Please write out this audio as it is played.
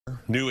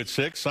New at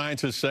 6,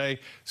 scientists say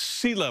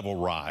sea level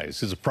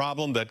rise is a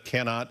problem that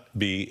cannot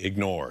be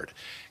ignored.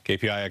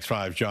 KPIX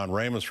 5's John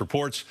Ramos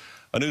reports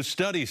a new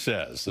study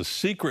says the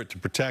secret to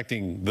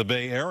protecting the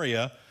Bay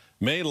Area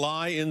may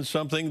lie in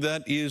something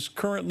that is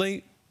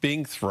currently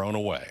being thrown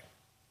away.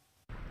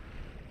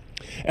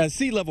 As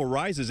sea level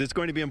rises, it's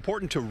going to be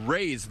important to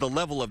raise the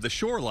level of the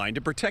shoreline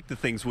to protect the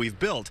things we've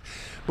built.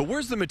 But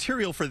where's the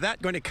material for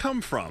that going to come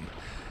from?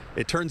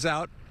 It turns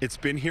out it's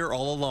been here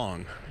all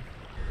along.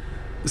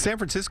 San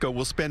Francisco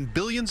will spend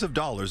billions of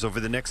dollars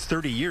over the next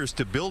 30 years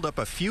to build up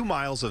a few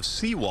miles of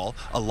seawall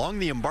along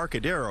the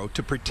Embarcadero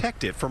to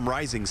protect it from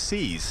rising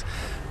seas.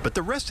 But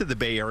the rest of the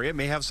Bay Area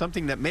may have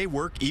something that may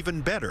work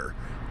even better: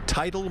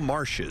 tidal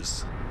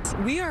marshes.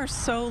 We are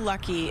so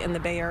lucky in the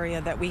Bay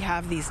Area that we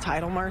have these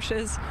tidal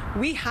marshes.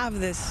 We have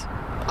this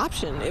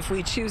option if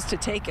we choose to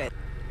take it.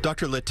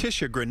 Dr.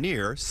 Letitia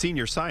Grenier,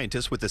 senior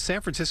scientist with the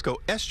San Francisco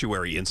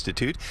Estuary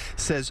Institute,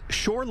 says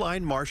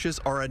shoreline marshes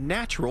are a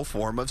natural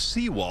form of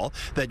seawall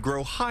that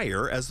grow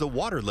higher as the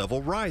water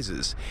level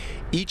rises.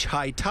 Each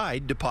high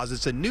tide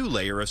deposits a new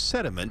layer of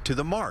sediment to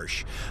the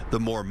marsh. The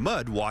more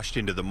mud washed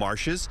into the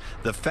marshes,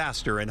 the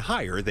faster and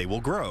higher they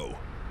will grow.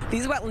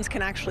 These wetlands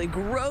can actually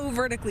grow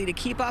vertically to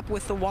keep up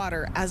with the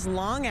water as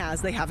long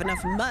as they have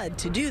enough mud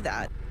to do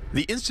that.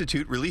 The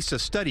Institute released a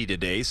study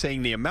today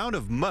saying the amount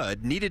of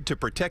mud needed to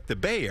protect the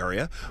Bay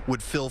Area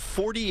would fill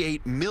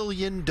 48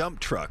 million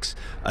dump trucks,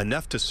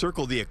 enough to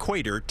circle the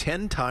equator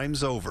 10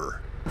 times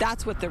over.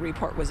 That's what the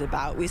report was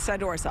about. We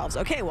said to ourselves,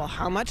 okay, well,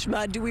 how much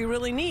mud do we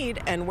really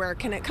need and where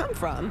can it come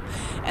from?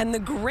 And the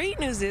great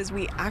news is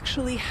we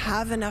actually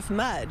have enough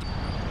mud.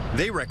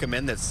 They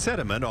recommend that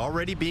sediment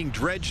already being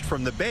dredged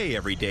from the bay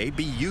every day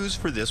be used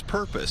for this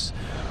purpose.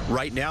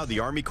 Right now, the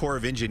Army Corps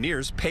of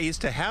Engineers pays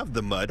to have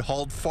the mud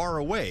hauled far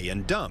away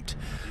and dumped.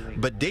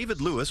 But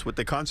David Lewis with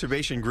the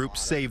conservation group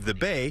Save the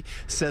Bay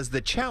says the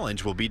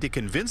challenge will be to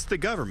convince the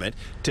government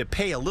to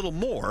pay a little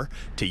more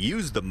to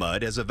use the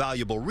mud as a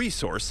valuable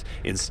resource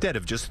instead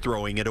of just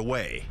throwing it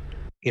away.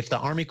 If the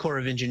Army Corps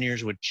of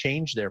Engineers would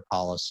change their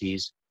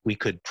policies, we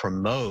could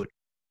promote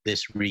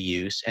this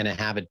reuse and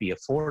have it be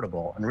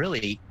affordable and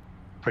really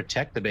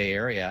protect the Bay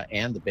Area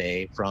and the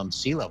Bay from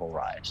sea level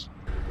rise.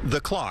 The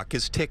clock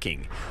is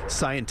ticking.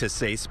 Scientists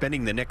say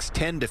spending the next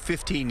 10 to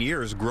 15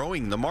 years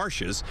growing the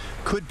marshes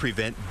could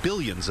prevent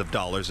billions of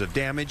dollars of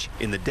damage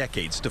in the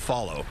decades to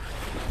follow.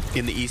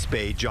 In the East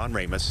Bay, John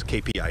Ramos,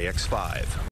 KPIX 5.